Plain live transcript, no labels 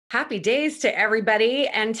Happy days to everybody.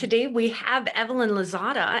 And today we have Evelyn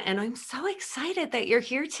Lozada, and I'm so excited that you're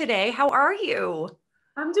here today. How are you?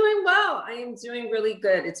 I'm doing well. I am doing really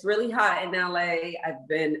good. It's really hot in LA. I've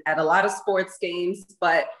been at a lot of sports games,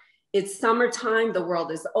 but it's summertime. The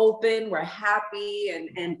world is open. We're happy.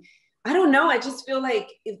 And I don't know. I just feel like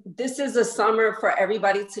this is a summer for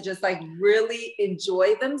everybody to just like really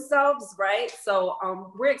enjoy themselves, right? So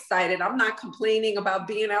we're excited. I'm not complaining about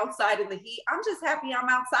being outside in the heat. I'm just happy I'm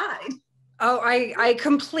outside. Oh, I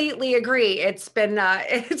completely agree. It's been a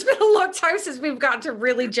long time since we've got to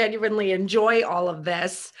really genuinely enjoy all of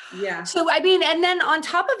this. Yeah. So I mean, and then on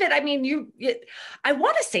top of it, I mean, I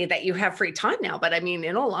want to say that you have free time now, but I mean,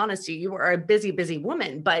 in all honesty, you are a busy, busy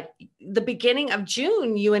woman. But the beginning of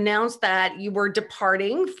June, you announced that you were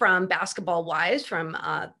departing from Basketball Wives from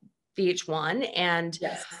VH1, and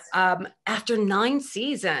Yes. after 9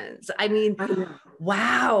 seasons, I mean, I know.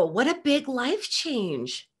 wow, what a big life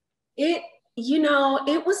change.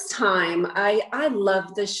 It was time. I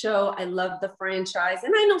love the show. I love the franchise.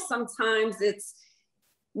 And I know sometimes it's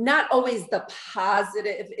not always the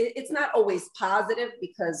positive. It's not always positive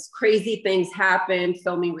because crazy things happen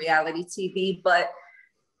filming reality TV. But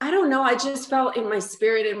I don't know. I just felt in my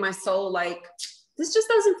spirit, in my soul, like this just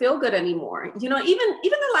doesn't feel good anymore. Even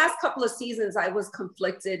the last couple of seasons, I was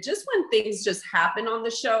conflicted just when things just happen on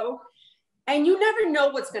the show. And you never know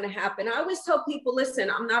what's going to happen. I always tell people, listen,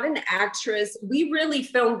 I'm not an actress. We really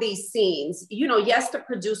film these scenes. Yes, the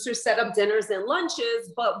producers set up dinners and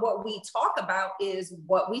lunches, but what we talk about is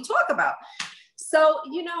what we talk about. So,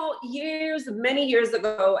 many years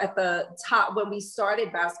ago at the top, when we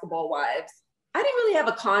started Basketball Wives, I didn't really have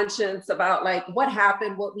a conscience about like what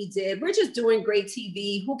happened, what we did. We're just doing great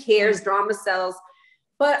TV. Who cares? Drama sells.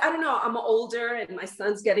 But I don't know, I'm older and my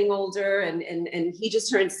son's getting older and he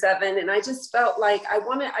just turned 7. And I just felt like I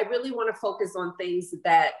really want to focus on things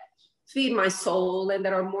that feed my soul and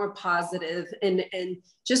that are more positive and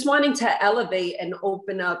just wanting to elevate and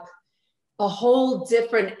open up a whole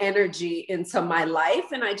different energy into my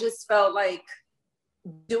life. And I just felt like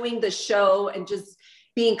doing the show and just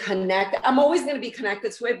being connected. I'm always going to be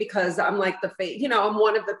connected to it because I'm like I'm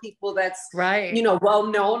one of the people that's, right. Well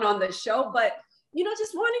known on the show, but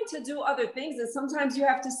just wanting to do other things. And sometimes you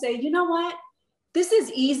have to say, you know what, this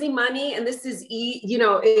is easy money. And this is,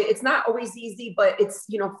 it's not always easy, but it's,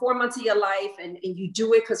 4 months of your life and you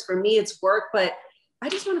do it. Cause for me, it's work, but I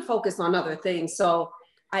just want to focus on other things. So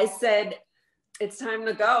I said, it's time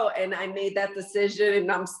to go. And I made that decision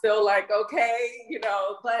and I'm still like, okay,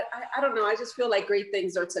 but I don't know. I just feel like great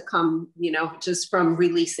things are to come, just from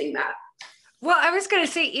releasing that. Well, I was going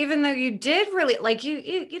to say, even though you did really like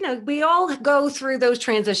we all go through those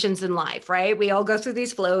transitions in life, right? We all go through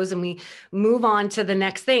these flows and we move on to the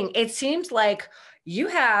next thing. It seems like you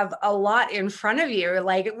have a lot in front of you.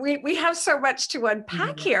 Like we have so much to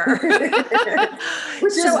unpack here.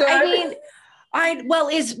 Which is good.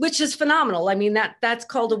 Which is phenomenal. I mean, that's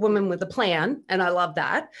called a woman with a plan. And I love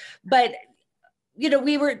that. But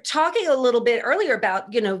we were talking a little bit earlier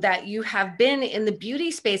about, that you have been in the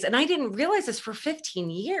beauty space, and I didn't realize this, for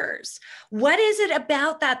 15 years. What is it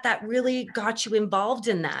about that really got you involved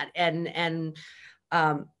in that? And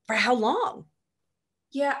for how long?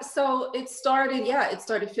 Yeah, so it started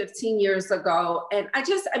 15 years ago. And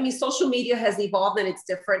social media has evolved and it's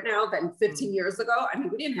different now than 15 years ago. I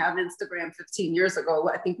mean, we didn't have Instagram 15 years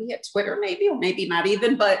ago. I think we had Twitter maybe, or maybe not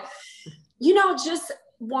even, but, just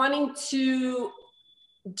wanting to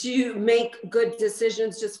make good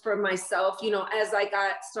decisions just for myself, as I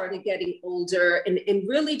started getting older and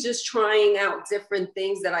really just trying out different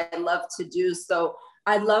things that I love to do. So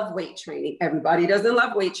I love weight training. Everybody doesn't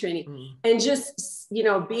love weight training. And just,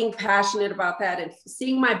 being passionate about that and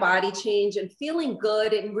seeing my body change and feeling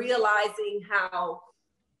good and realizing how,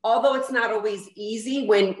 although it's not always easy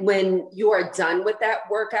when you are done with that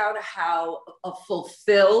workout, how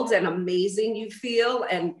fulfilled and amazing you feel.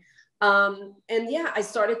 And I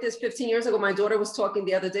started this 15 years ago. My daughter was talking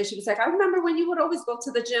the other day. She was like, I remember when you would always go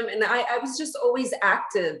to the gym, and I was just always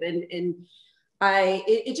active, and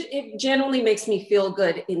it generally makes me feel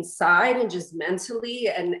good inside and just mentally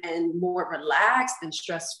and more relaxed and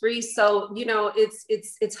stress-free. So,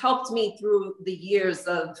 it's helped me through the years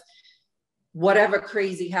of whatever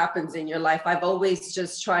crazy happens in your life. I've always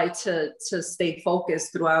just tried to stay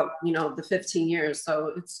focused throughout, the 15 years.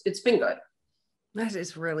 So it's been good. That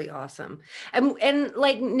is really awesome. And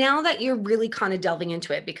like, now that you're really kind of delving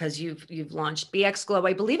into it, because you've launched BX Glow,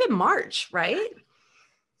 I believe in March, right?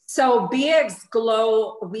 So BX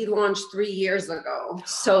Glow, we launched 3 years ago.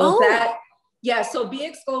 So so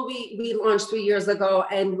BX Glow, we launched 3 years ago,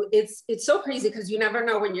 and it's so crazy because you never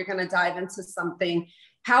know when you're going to dive into something.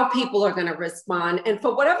 how people are going to respond. And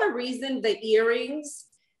for whatever reason, the earrings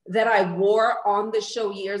that I wore on the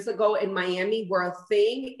show years ago in Miami were a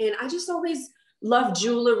thing. And I just always loved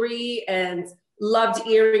jewelry and loved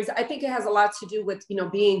earrings. I think it has a lot to do with, you know,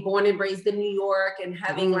 being born and raised in New York and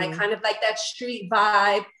having like kind of like that street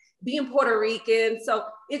vibe, being Puerto Rican. So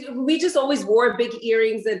we just always wore big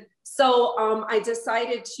earrings. And so I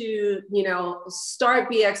decided to, you know, start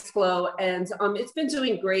BX Glow, and it's been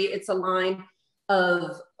doing great. It's a line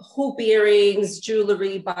of hoop earrings,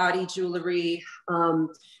 jewelry, body jewelry.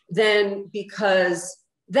 Then because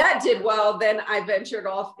that did well, then I ventured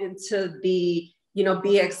off into the, you know,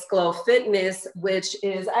 BX Glow Fitness, which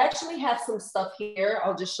is, I actually have some stuff here.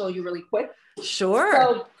 I'll just show you really quick. Sure.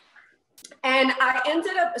 So, and I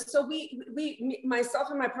ended up, so myself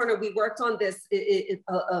and my partner, we worked on this,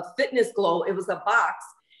 a fitness glow. It was a box.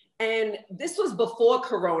 And this was before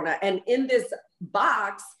Corona. And in this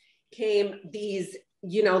box came these,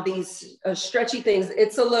 you know, these stretchy things.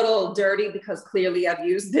 It's a little dirty because clearly I've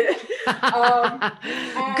used it.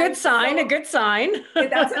 Good sign, a good sign.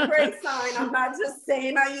 That's a great sign. I'm not just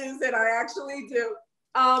saying I use it, I actually do.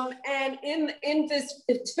 And in this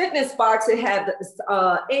fitness box, it had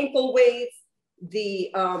ankle weights, the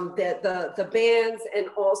bands, and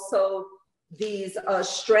also these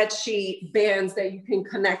stretchy bands that you can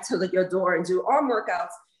connect to your door and do arm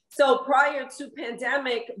workouts. So prior to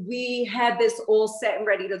pandemic, we had this all set and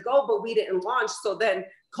ready to go, but we didn't launch. So then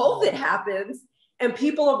COVID happens and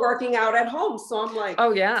people are working out at home. So I'm like,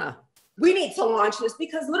 oh yeah, we need to launch this,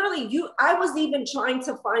 because literally I was even trying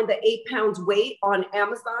to find the 8 pounds weight on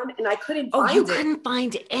Amazon and I couldn't find it. Oh, you couldn't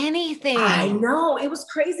find anything. I know, it was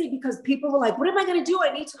crazy because people were like, what am I going to do?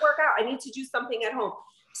 I need to work out. I need to do something at home.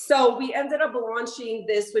 So we ended up launching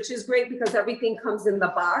this, which is great because everything comes in the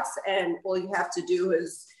box and all you have to do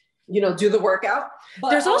is, you know, do the workout.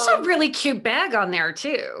 But there's also a really cute bag on there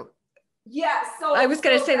too. Yeah. So I was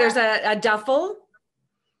going to say there's a duffel.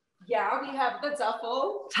 Yeah, we have the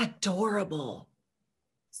duffel. It's adorable.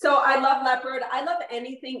 So I love leopard. I love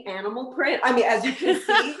anything animal print. I mean, as you can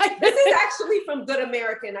see, this is actually from Good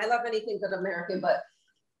American. I love anything Good American, but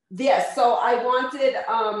yes. So I wanted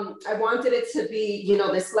it to be, you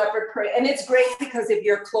know, this leopard print, and it's great because if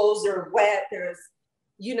your clothes are wet, there's,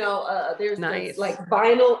 you know, there's nice. This, like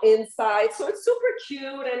vinyl inside. So it's super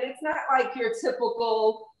cute, and it's not like your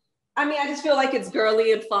typical, I mean, I just feel like it's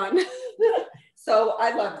girly and fun. So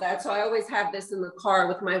I love that. So I always have this in the car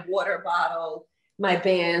with my water bottle, my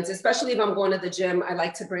bands, especially if I'm going to the gym. I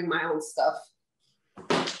like to bring my own stuff.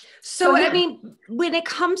 So yeah. I mean, when it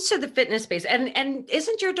comes to the fitness space, and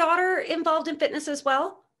isn't your daughter involved in fitness as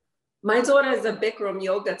well? My daughter is a Bikram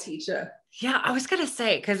yoga teacher. Yeah, I was going to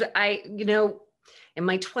say, because you know, in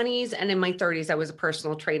my 20s and in my 30s, I was a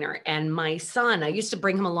personal trainer, and my son, I used to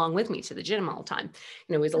bring him along with me to the gym all the time.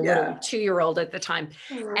 You know, he was a little 2-year-old at the time,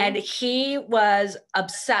 and he was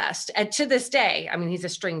obsessed. And to this day, I mean, he's a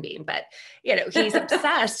string bean, but you know, he's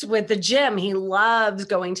obsessed with the gym. He loves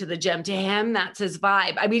going to the gym. To him, that's his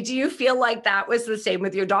vibe. I mean, do you feel like that was the same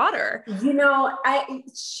with your daughter? You know,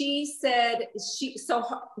 she said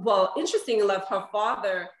well, interesting enough, her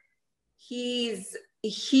father, he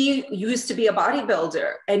used to be a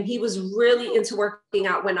bodybuilder, and he was really into working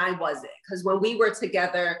out when I wasn't, because when we were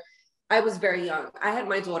together, I was very young. I had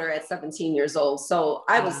my daughter at 17 years old. So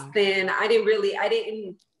I was thin.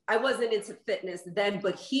 I wasn't into fitness then,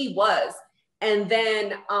 but he was. And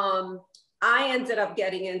then I ended up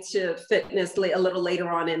getting into fitness a little later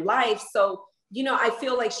on in life. So, you know, I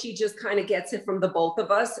feel like she just kind of gets it from the both of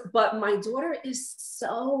us. But my daughter is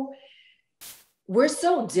we're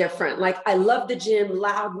so different. Like, I love the gym,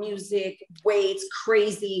 loud music, weights,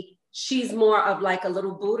 crazy. She's more of like a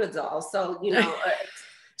little Buddha doll. So, you know,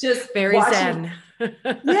 just very watching. zen.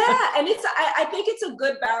 Yeah. And I think it's a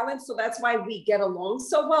good balance. So that's why we get along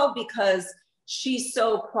so well, because she's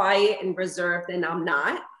so quiet and reserved and I'm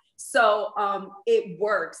not. So it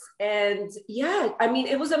works. And yeah, I mean,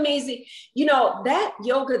 it was amazing. You know, that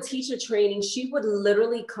yoga teacher training, she would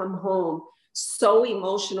literally come home so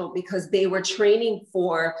emotional because they were training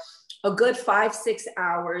for a good 5-6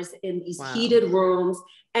 hours in these heated rooms,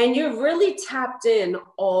 and you're really tapped in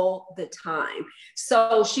all the time.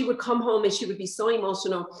 So she would come home and she would be so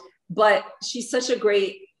emotional, but she's such a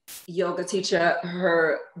great yoga teacher.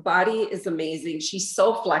 Her body is amazing. She's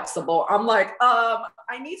so flexible. I'm like,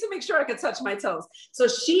 I need to make sure I can touch my toes. So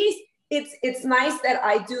it's nice that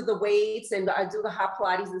I do the weights and I do the hot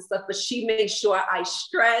Pilates and stuff, but she makes sure I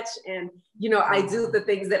stretch and, you know, I do the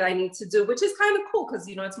things that I need to do, which is kind of cool because,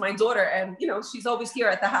 you know, it's my daughter and, you know, she's always here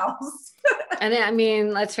at the house. And I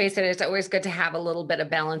mean, let's face it, it's always good to have a little bit of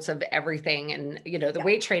balance of everything. And, you know, the Yeah.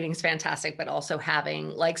 weight training is fantastic, but also having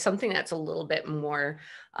like something that's a little bit more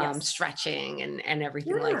Yes. stretching and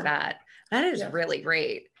everything like Yeah. that. That is Yeah. really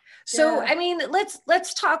great. So, Yeah. I mean,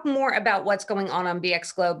 let's talk more about what's going on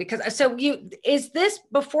BX Glow, because so is this,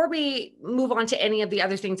 before we move on to any of the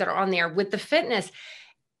other things that are on there with the fitness,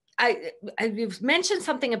 you've mentioned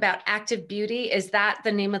something about Active Beauty. Is that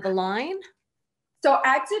the name of the line? So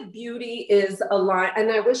Active Beauty is a line,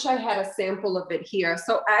 and I wish I had a sample of it here.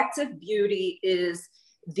 So Active Beauty is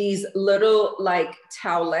these little like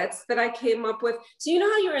towelettes that I came up with. So you know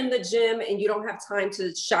how you're in the gym and you don't have time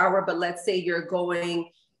to shower, but let's say you're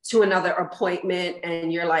going to another appointment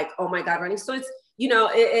and you're like, oh my God, running. So it's, you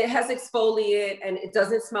know, it has exfoliant and it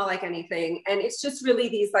doesn't smell like anything. And it's just really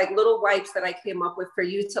these like little wipes that I came up with for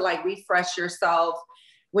you to like refresh yourself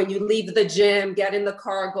when you leave the gym, get in the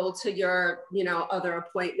car, go to your, you know, other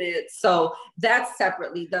appointments. So that's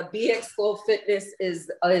separately. The BX Glow Fitness is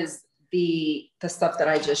the stuff that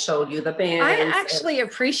I just showed you, the bands. I actually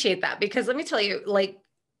appreciate that, because let me tell you, like,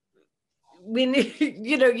 when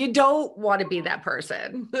you know, you don't want to be that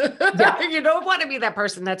person. Yeah. You don't want to be that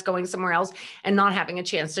person that's going somewhere else and not having a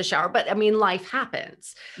chance to shower. But I mean, life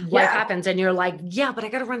happens. Life happens, and you're like, yeah, but I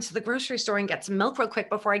got to run to the grocery store and get some milk real quick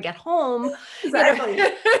before I get home. Exactly. You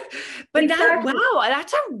know? But Exactly. wow,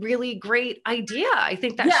 that's a really great idea. I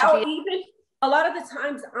think that should Yeah, or be. even a lot of the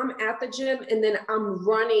times I'm at the gym and then I'm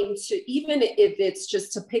running to, even if it's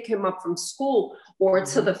just to pick him up from school or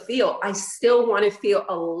to the field, I still want to feel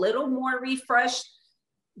a little more refreshed,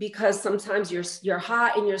 because sometimes you're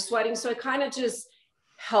hot and you're sweating. So it kind of just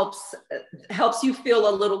helps you feel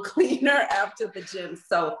a little cleaner after the gym.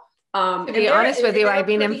 So To be honest with you, I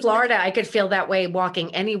mean, in pretty, Florida, I could feel that way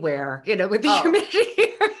walking anywhere, you know, with the oh,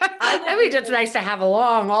 humidity. I mean, it's nice to have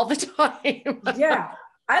along all the time. yeah.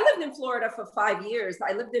 I lived in Florida for 5 years.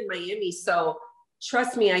 I lived in Miami. So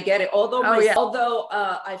trust me, I get it. Although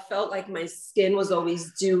I felt like my skin was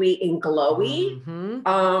always dewy and glowy.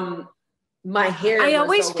 My hair I was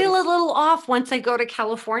always feel a little off once I go to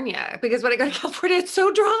California, because when I go to California, it's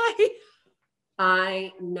so dry.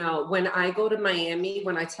 I know. When I go to Miami,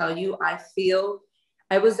 when I tell you, I'm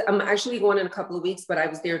actually going in a couple of weeks, but I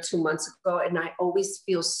was there 2 months ago and I always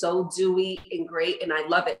feel so dewy and great and I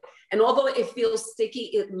love it. And although it feels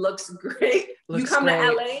sticky, it looks great. You come to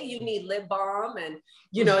LA, you need lip balm and,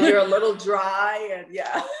 you know, you're a little dry and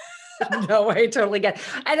yeah. No, I totally get it.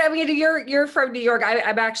 And I mean, you're from New York.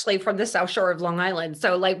 I'm actually from the South Shore of Long Island.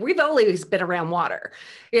 So like, we've always been around water,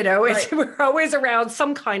 you know, we're always around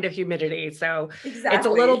some kind of humidity. So it's a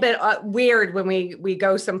little bit weird when we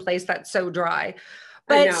go someplace that's so dry.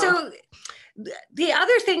 But so the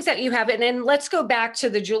other things that you have, and then let's go back to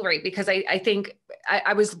the jewelry, because I think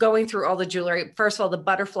I was going through all the jewelry. First of all, the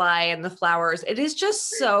butterfly and the flowers, it is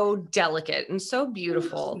just so delicate and so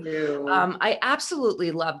beautiful. I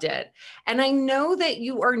absolutely loved it. And I know that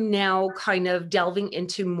you are now kind of delving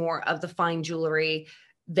into more of the fine jewelry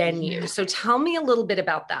than you. So tell me a little bit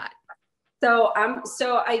about that. So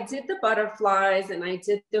I did the butterflies and I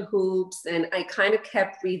did the hoops, and I kind of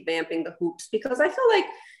kept revamping the hoops because I feel like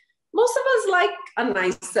most of us like a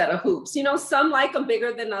nice set of hoops. You know, some like them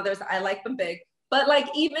bigger than others. I like them big. But like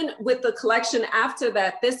even with the collection after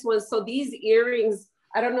that, this one, so these earrings,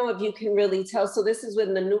 I don't know if you can really tell. So this is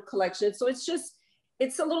within the new collection. So it's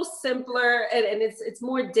a little simpler and it's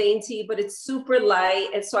more dainty, but it's super light.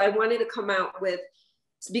 And so I wanted to come out with,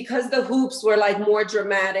 because the hoops were like more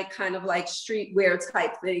dramatic, kind of like streetwear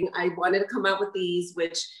type thing, I wanted to come out with these,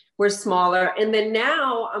 which were smaller. And then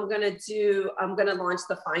now I'm gonna launch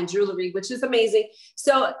the fine jewelry, which is amazing.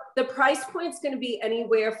 So the price point is gonna be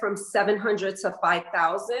anywhere from 700 to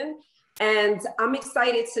 5,000. And I'm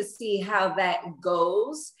excited to see how that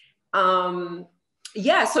goes.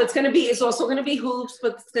 Yeah, so it's also going to be hoops,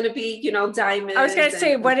 but it's going to be, you know, diamonds. I was going to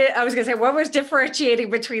say, what was differentiating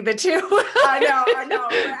between the two? I know.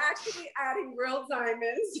 We're actually adding real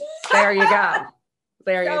diamonds. There you go.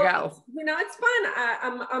 You go. You know, it's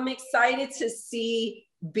fun. I'm excited to see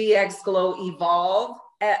BX Glow evolve.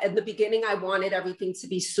 At the beginning, I wanted everything to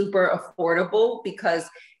be super affordable because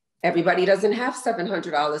everybody doesn't have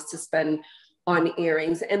 $700 to spend on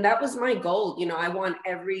earrings. And that was my goal. You know, I want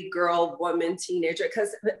every girl, woman, teenager,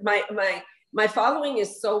 because my following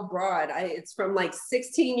is so broad. It's from like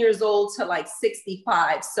 16 years old to like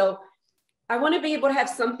 65. So I want to be able to have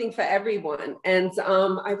something for everyone. And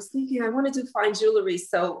I was thinking I want to do fine jewelry.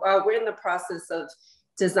 So we're in the process of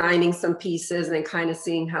designing some pieces and kind of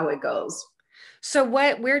seeing how it goes. So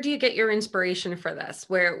where do you get your inspiration for this?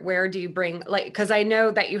 Where do you bring, like, because I know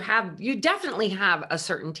that you definitely have a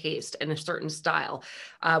certain taste and a certain style,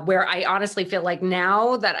 where I honestly feel like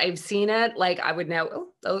now that I've seen it, like I would know,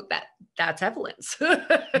 that's Evelyn's.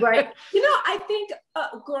 Right. I think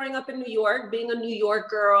growing up in New York, being a New York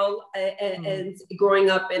girl, and growing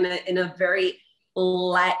up in a very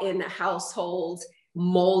Latin household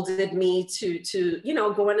molded me to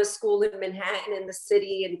going to school in Manhattan in the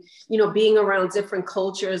city, and being around different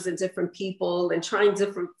cultures and different people and trying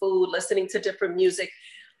different food, listening to different music.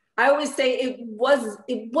 I always say it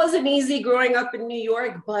wasn't easy growing up in New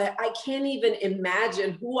York, but I can't even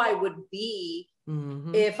imagine who I would be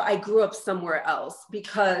if I grew up somewhere else,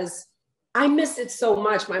 because I miss it so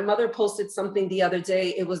much. My mother posted something the other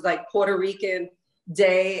day. It was like Puerto Rican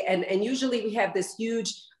Day. And usually we have this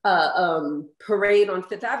huge parade on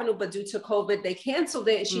Fifth Avenue, but due to COVID, they canceled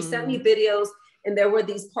it. She sent me videos, and there were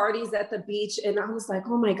these parties at the beach. And I was like,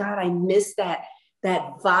 oh my God, I miss that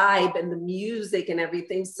vibe and the music and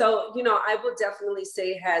everything. So, I would definitely say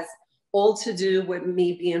it has all to do with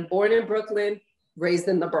me being born in Brooklyn, raised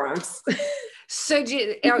in the Bronx. So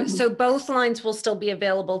so both lines will still be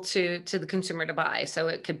available to the consumer to buy. So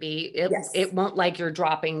it could be, Yes. It won't like you're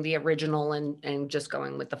dropping the original and just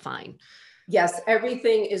going with the fine. Yes,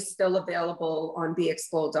 everything is still available on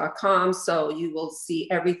bexplode.com. So you will see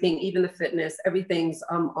everything, even the fitness, everything's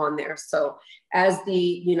on there. So as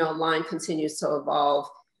the line continues to evolve,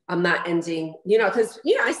 I'm not ending, because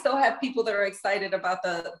I still have people that are excited about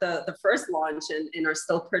the first launch and are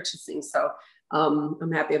still purchasing. So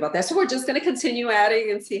I'm happy about that. So we're just going to continue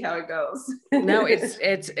adding and see how it goes. No,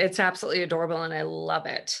 it's absolutely adorable, and I love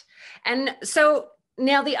it. And so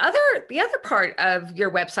now the other part of your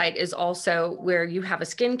website is also where you have a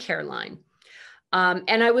skincare line.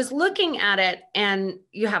 And I was looking at it, and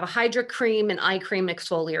you have a Hydra cream, an eye cream,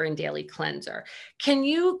 exfoliator, and daily cleanser. Can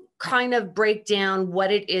you kind of break down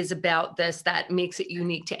what it is about this that makes it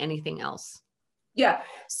unique to anything else? Yeah.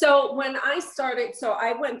 So when I started, so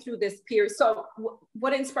I went through this period. So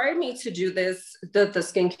what inspired me to do this, the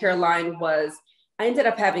skincare line, was I ended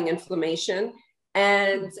up having inflammation,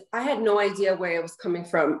 and I had no idea where it was coming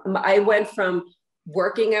from. I went from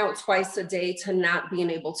working out twice a day to not being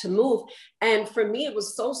able to move. And for me, it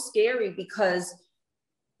was so scary because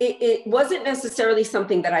it wasn't necessarily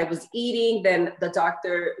something that I was eating. Then the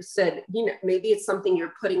doctor said, maybe it's something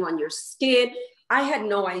you're putting on your skin. I had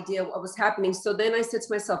no idea what was happening. So then I said to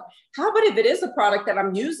myself, how about if it is a product that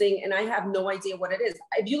I'm using and I have no idea what it is?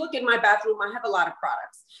 If you look in my bathroom, I have a lot of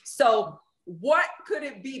products. So what could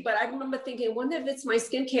it be? But I remember thinking, wonder if it's my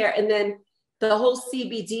skincare. And then the whole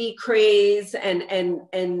CBD craze, and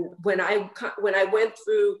when I went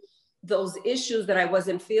through those issues that I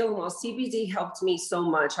wasn't feeling well, CBD helped me so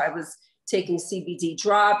much. I was taking CBD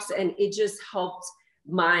drops, and it just helped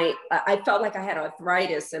I felt like I had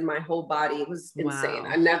arthritis in my whole body. It was insane.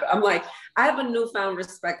 Wow. I'm like, I have a newfound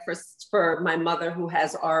respect for my mother, who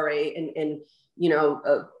has RA, and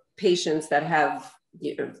patients that have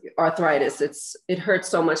arthritis. It hurts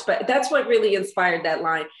so much, but that's what really inspired that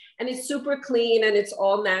line. And it's super clean, and it's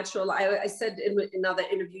all natural. I said in another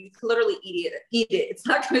interview, you can literally eat it. It's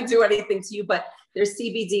not going to do anything to you, but there's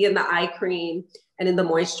CBD in the eye cream and in the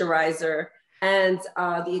moisturizer. And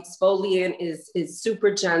the exfoliant is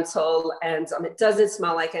super gentle, and it doesn't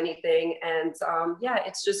smell like anything. And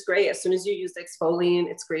it's just great. As soon as you use the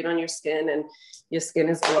exfoliant, it's great on your skin, and your skin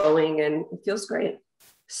is glowing and it feels great.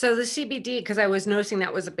 So the CBD, because I was noticing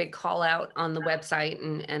that was a big call out on the website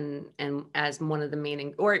and as one of the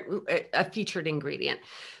main or a featured ingredient.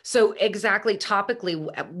 So exactly topically,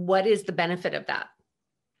 what is the benefit of that?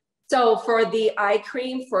 So for the eye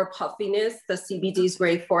cream, for puffiness, the CBD is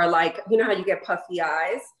great for, like, how you get puffy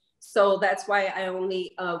eyes. So that's why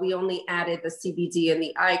we only added the CBD in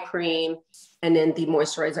the eye cream, and then the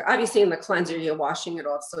moisturizer. Obviously in the cleanser, you're washing it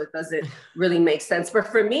off, so it doesn't really make sense. But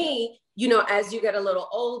for me, as you get a little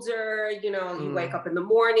older, you wake up in the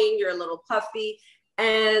morning, you're a little puffy,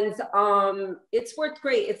 and it's worked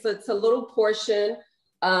great. It's a little portion.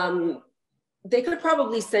 They could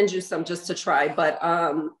probably send you some just to try, but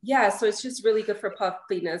so it's just really good for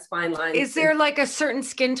puffiness, fine lines. Is there like a certain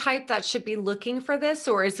skin type that should be looking for this,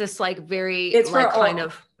 or is this like it's like for kind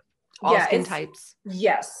of all skin types?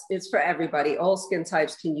 Yes, it's for everybody. All skin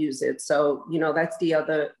types can use it. So, that's the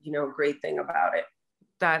other, great thing about it.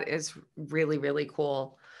 That is really, really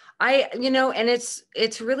cool. And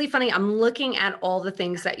it's really funny. I'm looking at all the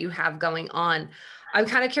things that you have going on. I'm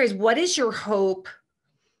kind of curious, what is your hope,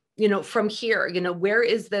 from here? Where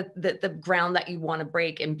is the ground that you want to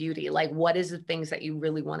break in beauty? Like, what is the things that you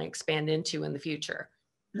really want to expand into in the future?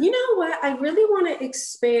 You know what? I really want to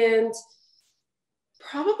expand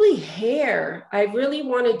Probably hair. I really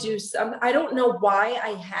want to do some, I don't know why I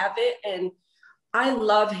have it. And I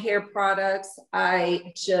love hair products.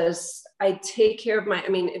 I take care of my, I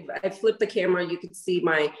mean, if I flip the camera, you could see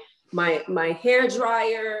my hair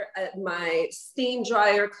dryer, my steam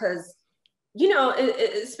dryer, because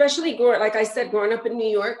especially like I said, growing up in New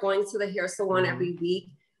York, going to the hair salon every week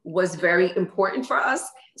was very important for us.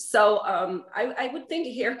 So I would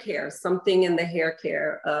think hair care, something in the hair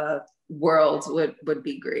care world would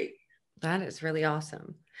be great. That is really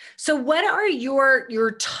awesome. So what are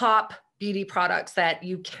your top beauty products that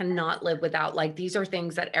you cannot live without? Like, these are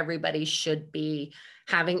things that everybody should be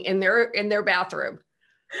having in their bathroom.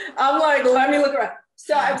 I'm like, let me look around.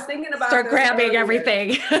 So I was thinking about start grabbing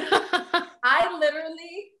everything. I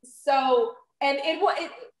literally,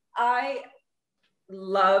 I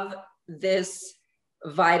love this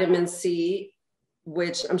vitamin C,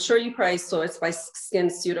 which I'm sure you probably saw. It's by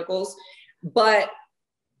SkinCeuticals, but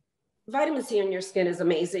vitamin C on your skin is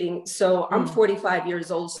amazing. So I'm 45 years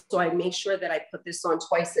old, so I make sure that I put this on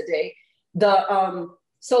twice a day.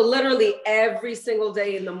 So literally every single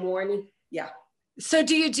day in the morning. Yeah. So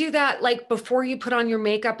do you do that like before you put on your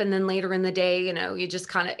makeup, and then later in the day, you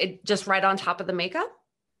just just right on top of the makeup?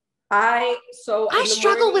 I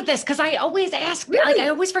struggle with this because I always ask, really? I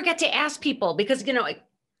always forget to ask people because,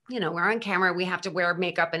 we're on camera, we have to wear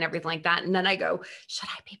makeup and everything like that. And then I go, should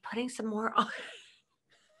I be putting some more on?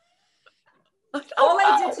 All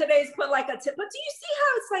I did today is put like a tip, but do you see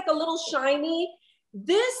how it's like a little shiny?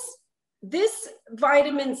 This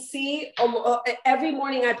vitamin C, every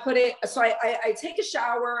morning I put it, so I take a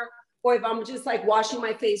shower, or if I'm just like washing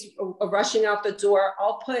my face, rushing out the door,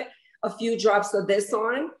 I'll put a few drops of this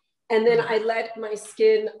on, and then I let my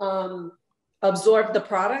skin absorb the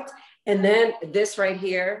product. And then this right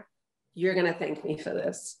here, you're gonna thank me for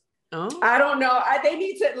this. Oh. I don't know. They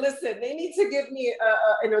need to listen. They need to give me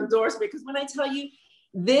an endorsement, because when I tell you,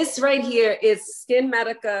 this right here is Skin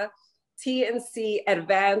Medica T&C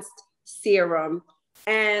Advanced Serum.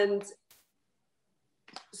 And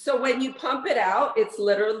so when you pump it out, it's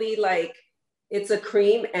literally like, it's a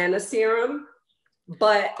cream and a serum.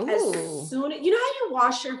 But as soon as, how you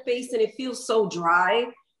wash your face and it feels so dry,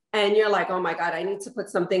 and you're like, oh my God, I need to put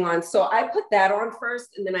something on. So I put that on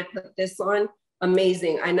first, and then I put this on.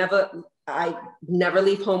 Amazing. I never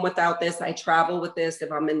leave home without this. I travel with this.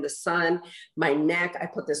 If I'm in the sun, my neck, I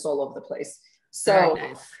put this all over the place. So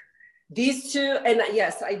nice. These two, and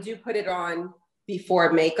yes, I do put it on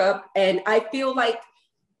before makeup. And I feel like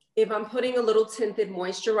if I'm putting a little tinted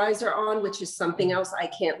moisturizer on, which is something else I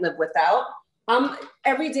can't live without,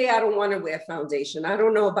 every day I don't want to wear foundation. I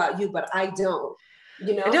don't know about you, but I don't.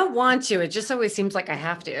 I don't want to. It just always seems like I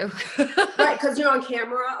have to. Right, because you're on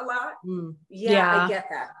camera a lot. Yeah, I get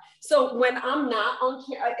that. So when I'm not on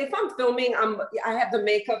camera, if I'm filming, I have the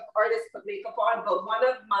makeup artist put makeup on, but one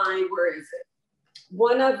of mine, where is it?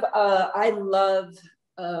 I love,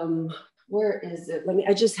 where is it?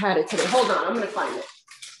 I just had it today. Hold on, I'm gonna find it.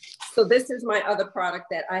 So this is my other product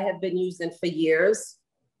that I have been using for years.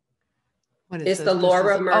 What is this? It's the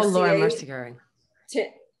Laura Mercier. Oh, Laura Mercier.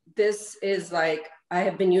 This is like, I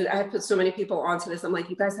have put so many people onto this. I'm like,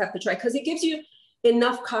 you guys have to try, because it gives you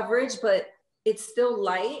enough coverage, but it's still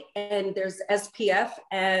light, and there's SPF,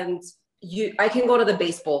 and I can go to the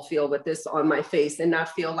baseball field with this on my face and not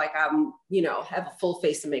feel like I'm, have a full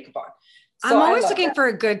face of makeup on. So I'm always looking for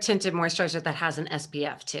a good tinted moisturizer that has an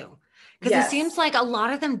SPF too. Because it seems like a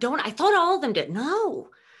lot of them don't. I thought all of them did. No,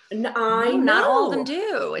 not all of them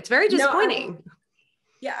do. It's very disappointing.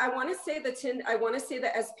 Yeah, I want to say the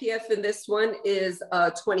SPF in this one is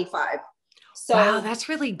 25. So wow, that's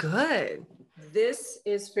really good. This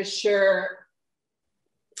is for sure.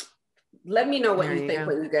 Let me know what you think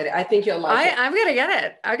when you get it. I think you'll like it. I'm gonna get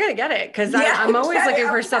it. I'm gonna get it, because I'm always looking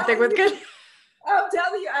for something with good. I'm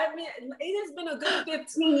telling you, it has been a good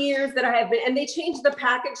 15 years that I have been, and they changed the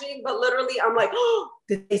packaging, but literally I'm like, oh,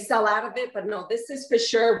 did they sell out of it? But no, this is for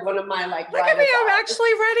sure one of my like. Look at me, I'm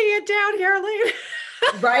actually writing it down here, Lee.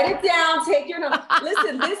 Write it down, take your notes.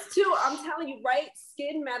 Listen, this too, I'm telling you, right?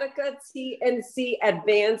 Skin Medica T&C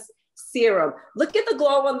Advanced Serum. Look at the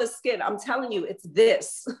glow on the skin. I'm telling you, it's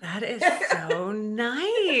this. That is so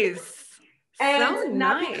nice. And so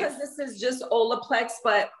not nice. Because this is just Olaplex,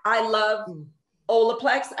 but I love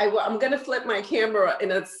Olaplex. I'm going to flip my camera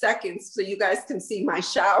in a second so you guys can see my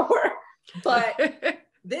shower. But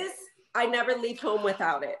this, I never leave home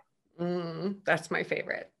without it. That's my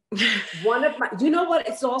favorite. You know what?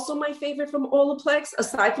 It's also my favorite from Olaplex,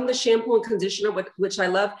 aside from the shampoo and conditioner, which I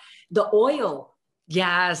love, the oil.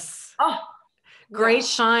 Yes. Oh, Great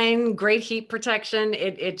shine, great heat protection.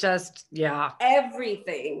 It just, yeah.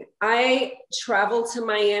 Everything. I travel to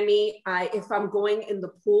Miami. If I'm going in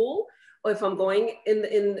the pool or if I'm going in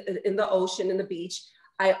the ocean, in the beach,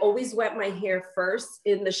 I always wet my hair first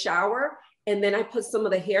in the shower, and then I put some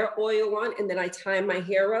of the hair oil on, and then I tie my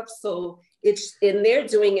hair up so it's in there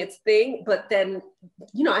doing its thing. But then,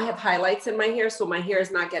 I have highlights in my hair, so my hair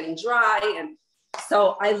is not getting dry. And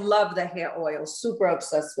so I love the hair oil, super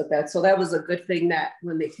obsessed with that. So that was a good thing that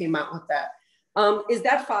when they came out with that. Is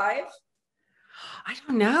that 5? I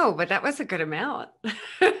don't know, but that was a good amount.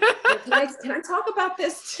 Can I talk about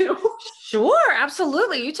this too? Sure,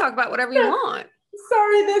 absolutely. You talk about whatever you want.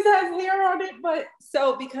 Sorry, this has hair on it, but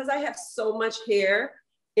so because I have so much hair,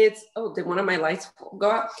 did one of my lights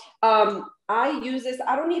go out? I use this,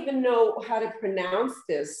 I don't even know how to pronounce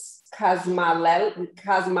this, Cosmalehi.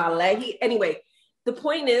 Anyway, the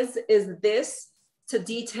point is this to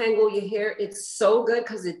detangle your hair. It's so good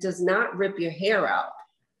because it does not rip your hair out.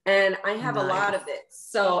 And I have a lot of it.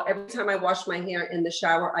 So every time I wash my hair in the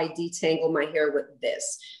shower, I detangle my hair with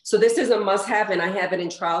this. So this is a must have, and I have it in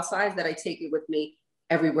trial size that I take it with me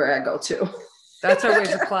everywhere I go to. That's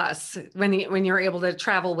always a plus when you're able to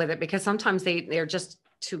travel with it, because sometimes they're just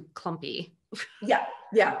too clumpy. Yeah.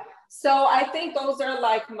 Yeah. So I think those are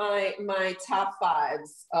like my top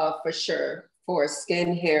 5s for sure for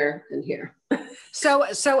skin, hair, and hair. So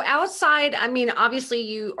outside, I mean, obviously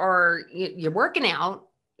you're working out,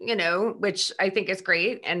 which I think is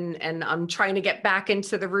great. And I'm trying to get back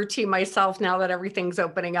into the routine myself now that everything's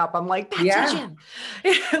opening up. I'm like, back to the gym,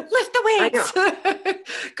 lift the weights.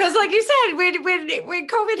 Cause like you said, when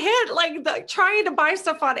COVID hit, like trying to buy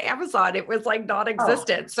stuff on Amazon, it was like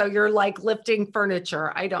non-existent. So you're like lifting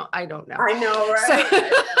furniture. I don't know. I know,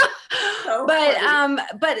 right? So but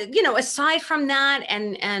aside from that,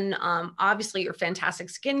 and obviously your fantastic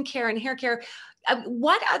skincare and hair care,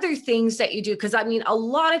 what other things that you do? Because I mean, a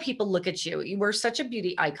lot of people look at you. You were such a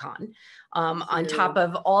beauty icon, on top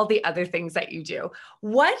of all the other things that you do.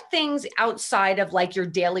 What things outside of like your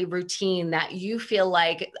daily routine that you feel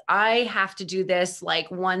like I have to do this like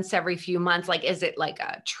once every few months? Like, is it like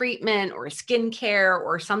a treatment or a skincare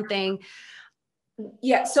or something?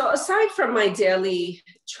 Yeah. So aside from my daily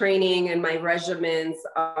training and my regimens,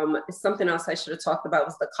 something else I should have talked about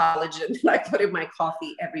was the collagen that I put in my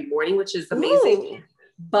coffee every morning, which is amazing. Ooh.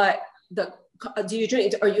 But do you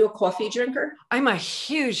drink? Are you a coffee drinker? I'm a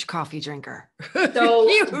huge coffee drinker. So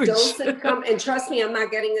Dose and trust me, I'm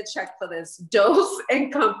not getting a check for this. Dose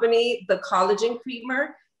and Company, the collagen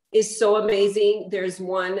creamer is so amazing. There's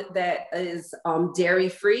one that is dairy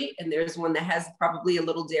free, and there's one that has probably a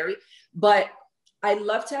little dairy, but I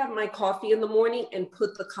love to have my coffee in the morning and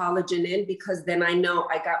put the collagen in, because then I know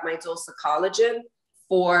I got my dose of collagen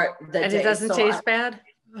for the day. And it doesn't taste bad?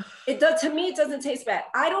 It does. To me, it doesn't taste bad.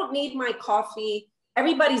 I don't need my coffee.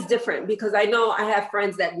 Everybody's different, because I know I have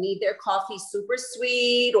friends that need their coffee super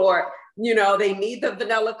sweet, or, they need the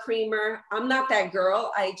vanilla creamer. I'm not that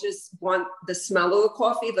girl. I just want the smell of the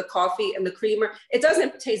coffee and the creamer. It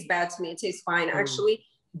doesn't taste bad to me. It tastes fine, actually.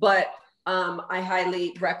 But I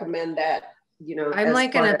highly recommend that. I'm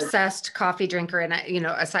like an obsessed coffee drinker, and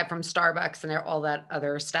aside from Starbucks and all that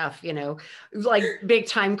other stuff, like big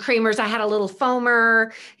time creamers. I had a little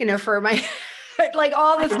foamer, for my, like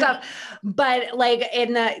all the stuff, but like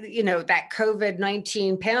in the, that COVID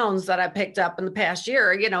 19 pounds that I picked up in the past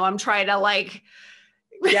year, I'm trying to like,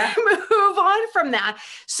 move on from that.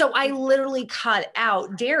 So I literally cut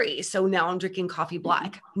out dairy. So now I'm drinking coffee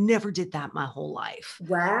black. Never did that my whole life.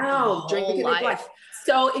 Wow. Drinking it black.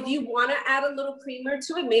 So if you want to add a little creamer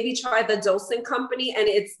to it, maybe try the Dose and Company, and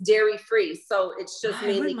it's dairy free. So it's just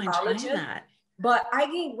mainly collagen. But I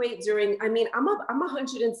gained weight I'm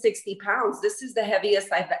 160 pounds. This is the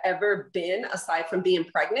heaviest I've ever been, aside from being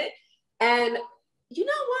pregnant. And you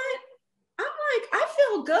know what? I'm like, I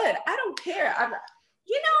feel good. I don't care.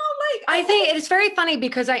 I think it's very funny,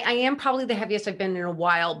 because I am probably the heaviest I've been in a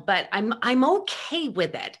while, but I'm okay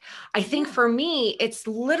with it. I think for me, it's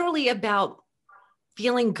literally about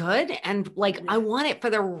feeling good, and like I want it for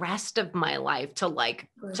the rest of my life to like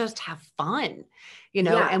just have fun,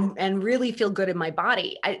 and really feel good in my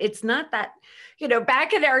body. It's not that,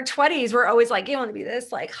 back in our 20s, we're always like, you want to be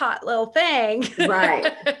this like hot little thing.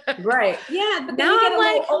 Right. Yeah. But then now you get a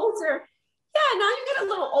little older. Yeah, now you get a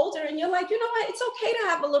little older and you're like, you know what? It's okay to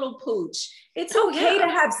have a little pooch. It's okay to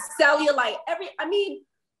have cellulite. Quite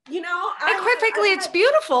frankly, it's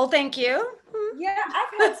beautiful. Thank you. Yeah,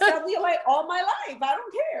 I've had cellulite all my life. I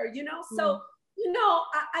don't care, So,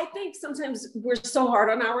 I think sometimes we're so hard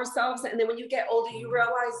on ourselves. And then when you get older, you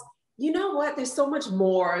realize, you know what? There's so much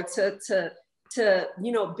more to to,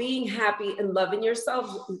 you know, being happy and loving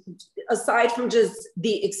yourself aside from just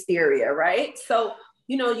the exterior, right? So,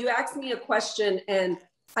 you know, you asked me a question, and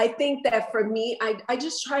I think that for me, I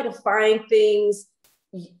just try to find things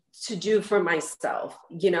to do for myself,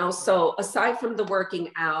 you know? So aside from the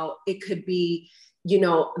working out, it could be, you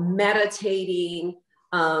know, meditating,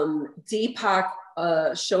 Deepak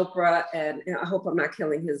Chopra, and I hope I'm not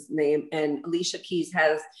killing his name, and Alicia Keys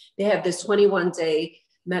they have this 21-day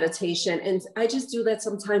meditation. And I just do that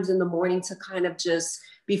sometimes in the morning to kind of just,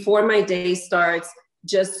 before my day starts,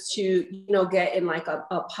 just to, you know, get in like a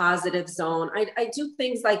positive zone. I do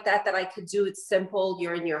things like that I could do. It's simple.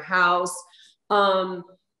 You're in your house.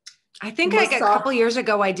 I think a couple years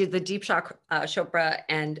ago, I did the Deepak Chopra,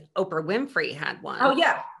 and Oprah Winfrey had one. Oh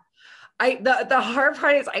yeah. The hard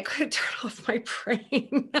part is I couldn't turn off my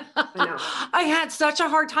brain. I know. I had such a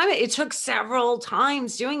hard time. It took several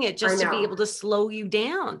times doing it just to be able to slow you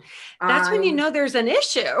down. That's when you know there's an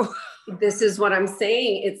issue. This is what I'm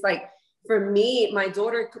saying. It's like, for me, my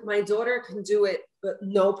daughter can do it, but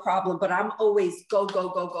no problem. But I'm always go, go,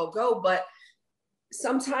 go, go, go. But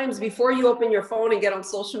sometimes before you open your phone and get on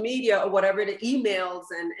social media or whatever, the emails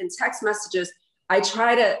and text messages, I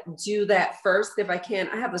try to do that first if I can.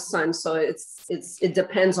 I have a son, so it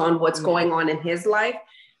depends on what's going on in his life.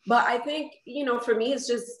 But I think, you know, for me, it's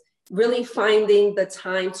just really finding the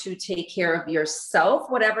time to take care of yourself,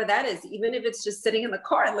 whatever that is, even if it's just sitting in the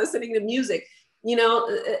car and listening to music. You know,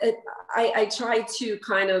 I try to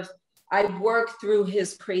I work through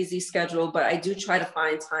his crazy schedule, but I do try to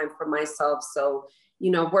find time for myself. So, you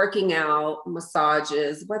know, working out,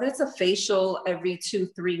 massages, whether it's a facial every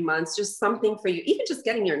 2-3 months, just something for you, even just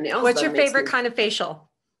getting your nails. What's your favorite kind of facial?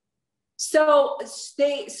 So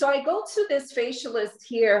I go to this facialist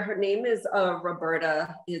here. Her name is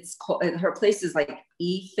Roberta. It's called, her place is like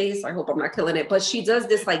E-Face. I hope I'm not killing it, but she does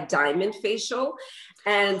this like diamond facial.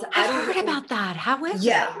 And I've heard about that. How is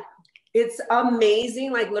it? It's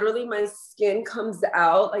amazing. Like literally my skin comes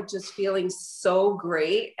out like just feeling so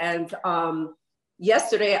great. And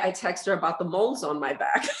yesterday I texted her about the moles on my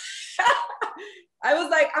back. I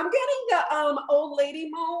was like, I'm getting the old lady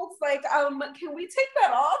moles. Like, can we take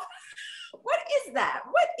that off? What is that?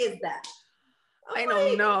 What is that? I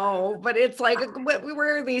don't know, but it's like,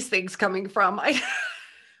 where are these things coming from?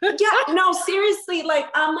 Yeah, no, seriously. Like,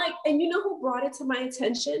 I'm like, and you know who brought it to my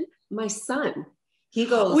attention? My son. He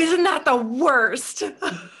goes, isn't that the worst?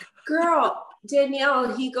 Girl,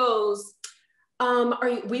 Danielle, he goes,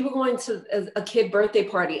 we were going to a kid birthday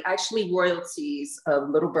party, actually royalties, a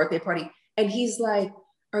little birthday party. And he's like,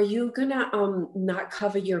 are you gonna not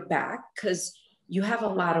cover your back? Because you have a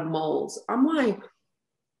lot of moles. I'm like,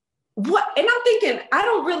 what? And I'm thinking, I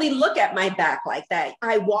don't really look at my back like that.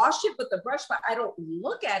 I wash it with the brush, but I don't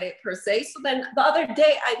look at it per se. So then the other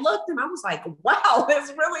day I looked and I was like, wow,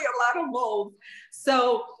 there's really a lot of mold.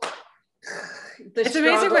 So it's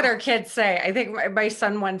amazing what our kids say. I think my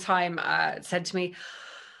son one time said to me,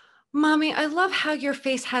 Mommy, I love how your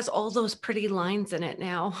face has all those pretty lines in it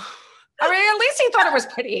now. I mean, at least he thought it was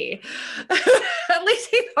pretty. At least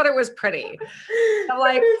he thought it was pretty. I'm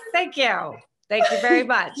like, thank you. Thank you very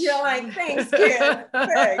much. You're like, thanks, kid.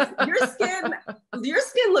 Thanks. Your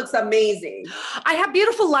skin looks amazing. I have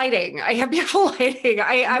beautiful lighting.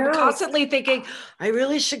 I'm constantly thinking, I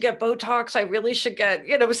really should get Botox. I really should get,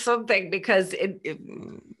 something because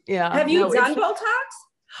yeah. Have you done Botox?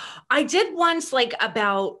 I did once, like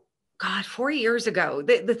about, 4 years ago.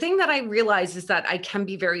 The thing that I realized is that I can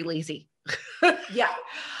be very lazy. Yeah.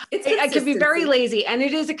 I can be very lazy, and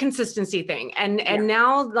it is a consistency thing. And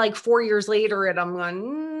now, like 4 years later, and I'm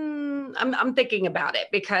going, I'm thinking about it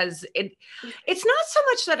because it's not so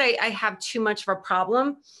much that I have too much of a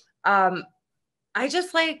problem. I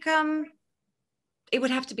just like, it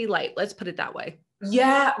would have to be light. Let's put it that way.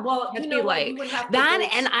 Yeah, well, you know, light.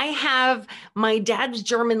 And I have my dad's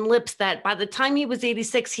German lips that by the time he was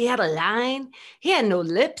 86, he had a line. He had no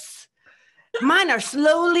lips. Mine are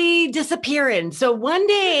slowly disappearing. So one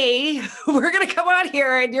day we're going to come out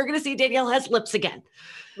here and you're going to see Danielle has lips again.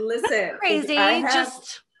 Listen, that's crazy. I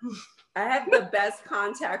have the best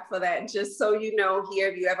contact for that. Just so you know, here,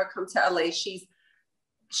 if you ever come to LA, she's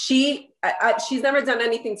never done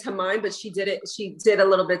anything to mine, but she did a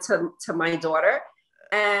little bit to my daughter,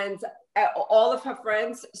 and all of her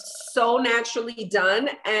friends, so naturally done.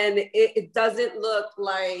 And it doesn't look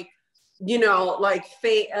like, like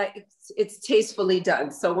fake. It's tastefully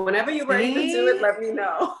done. So whenever you're ready to do it, let me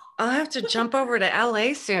know. I'll have to jump over to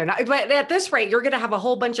LA soon. But at this rate, you're going to have a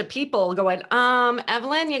whole bunch of people going,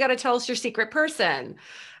 Evelyn, you got to tell us your secret person.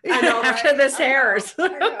 I know, after right? this airs.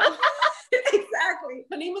 Exactly.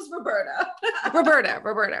 Her name is Roberta.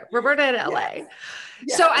 Roberta in LA.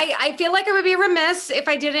 Yes. So Yes. I feel like I would be remiss if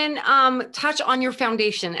I didn't touch on your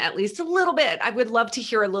foundation at least a little bit. I would love to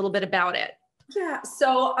hear a little bit about it. Yeah.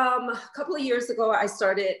 So a couple of years ago, I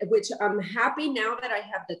started, which I'm happy now that I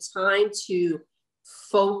have the time to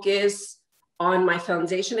focus on my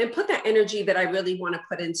foundation and put that energy that I really want to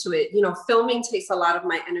put into it. You know, filming takes a lot of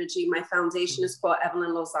my energy. My foundation is called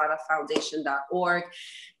Evelyn Lozada Foundation.org.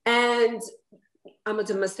 And I'm a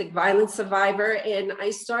domestic violence survivor. And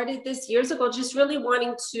I started this years ago, just really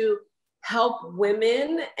wanting to help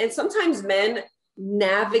women and sometimes men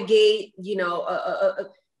navigate,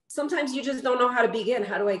 sometimes you just don't know how to begin.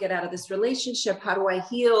 How do I get out of this relationship? How do I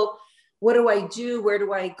heal? What do I do? Where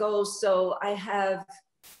do I go? So I have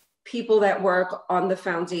people that work on the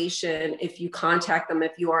foundation. If you contact them,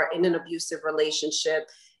 if you are in an abusive relationship,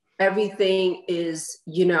 everything is,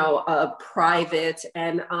 private.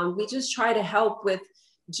 And we just try to help with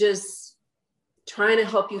just trying to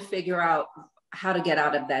help you figure out how to get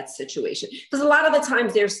out of that situation. Because a lot of the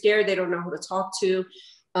times they're scared. They don't know who to talk to.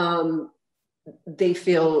 They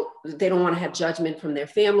feel they don't want to have judgment from their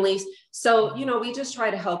families. So, we just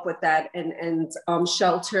try to help with that and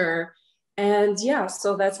shelter. And yeah,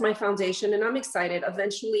 so that's my foundation. And I'm excited.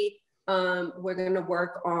 Eventually, we're going to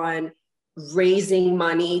work on raising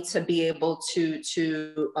money to be able to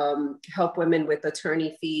help women with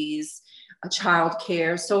attorney fees,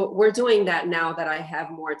 childcare. So we're doing that now that I have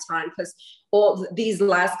more time, because all these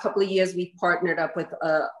last couple of years we've partnered up with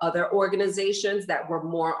other organizations that were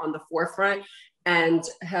more on the forefront and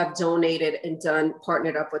have donated and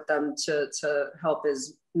partnered up with them to help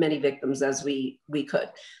as many victims as we could.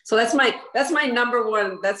 So that's my number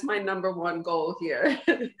one goal here.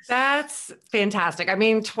 That's fantastic. I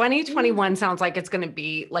mean, 2021 sounds like it's going to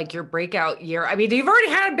be like your breakout year. I mean, you've already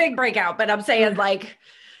had a big breakout, but I'm saying like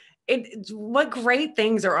what great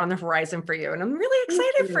things are on the horizon for you. And I'm really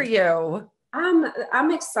excited for you.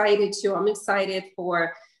 I'm excited too. I'm excited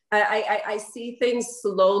for, I see things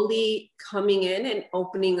slowly coming in and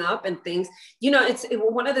opening up and things,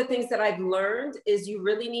 one of the things that I've learned is you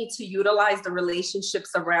really need to utilize the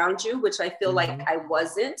relationships around you, which I feel like I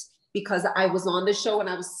wasn't, because I was on the show and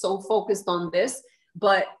I was so focused on this.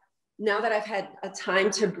 But now that I've had a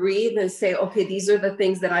time to breathe and say, okay, these are the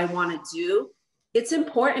things that I want to do, it's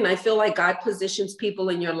important. I feel like God positions people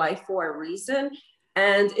in your life for a reason.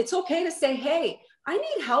 And it's okay to say, hey, I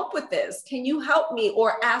need help with this. Can you help me?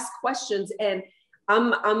 Or ask questions. And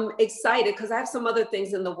I'm excited because I have some other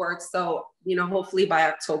things in the works. So, hopefully by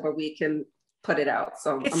October we can put it out.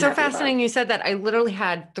 So it's so fascinating you said that. I literally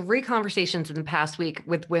had 3 conversations in the past week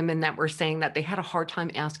with women that were saying that they had a hard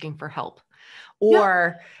time asking for help.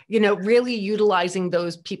 Or, really utilizing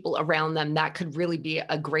those people around them that could really be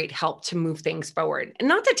a great help to move things forward, and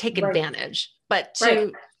not to take advantage, but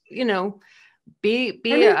to, be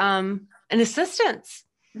an assistance.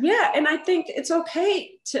 Yeah. And I think it's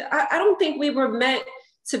okay I don't think we were meant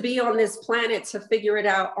to be on this planet to figure it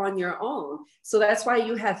out on your own. So that's why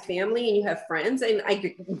you have family and you have friends. And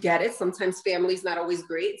I get it. Sometimes family's not always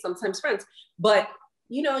great, sometimes friends, but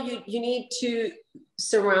you need to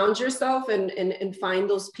surround yourself and find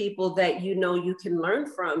those people that you can learn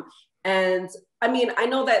from. And I mean, I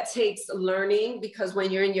know that takes learning, because when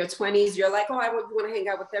you're in your 20s, you're like, oh, you want to hang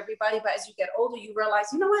out with everybody. But as you get older, you realize,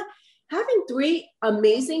 you know what? Having 3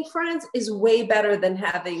 amazing friends is way better than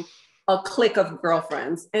having a clique of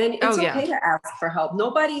girlfriends. And it's okay to ask for help.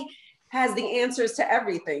 Nobody has the answers to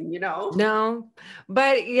everything, No,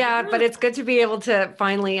 but but it's good to be able to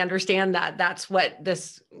finally understand that that's what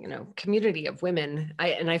this, community of women,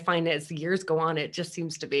 I find as the years go on, it just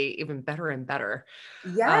seems to be even better and better.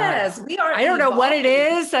 Yes, we are. I don't know what it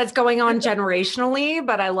is that's going on generationally,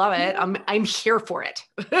 but I love it. I'm here for it.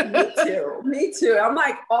 Me too. I'm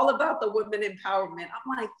like all about the women empowerment.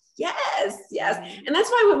 I'm like, yes. And that's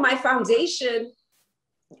why with my foundation,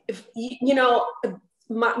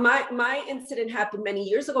 my incident happened many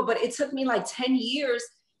years ago, but it took me like 10 years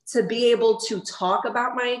to be able to talk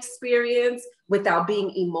about my experience without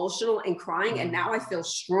being emotional and crying. And now I feel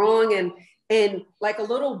strong and like a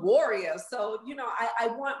little warrior. So, I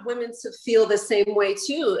want women to feel the same way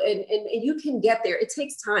too. And you can get there. It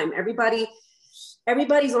takes time.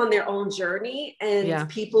 Everybody's on their own journey, and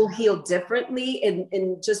people heal differently.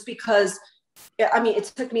 And just because,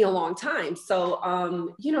 it took me a long time.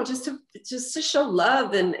 So, just to show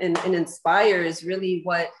love and inspire is really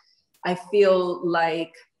what I feel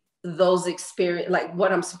like those experience, like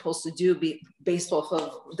what I'm supposed to do, be based off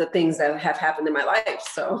of the things that have happened in my life.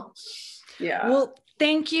 So, yeah. Well,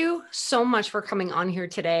 thank you so much for coming on here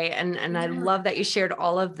today. And I love that you shared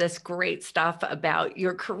all of this great stuff about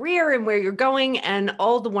your career and where you're going and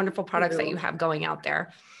all the wonderful products that you have going out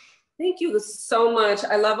there. Thank you so much.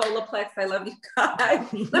 I love Olaplex. I love you guys.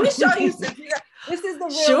 Let me show you, Cynthia. This is the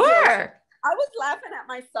real Sure. deal. I was laughing at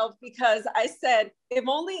myself because I said, if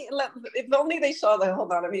only they saw the,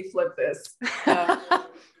 hold on, let me flip this. How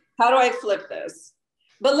do I flip this?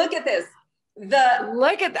 But look at this.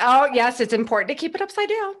 Oh yes, it's important to keep it upside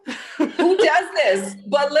down. Who does this?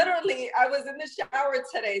 But literally, I was in the shower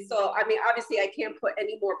today. So, I mean, obviously I can't put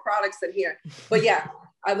any more products in here. But yeah,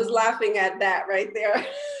 I was laughing at that right there.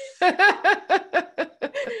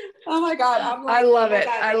 Oh my God. I'm like, I love it.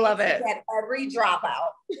 God, I love it. Get every drop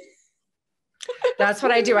out. That's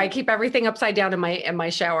what I do. I keep everything upside down in my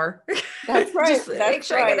shower. That's right. Just make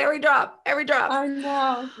sure I get every drop. I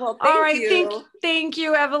know. Well, all right. Thank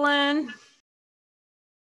you, Evelyn.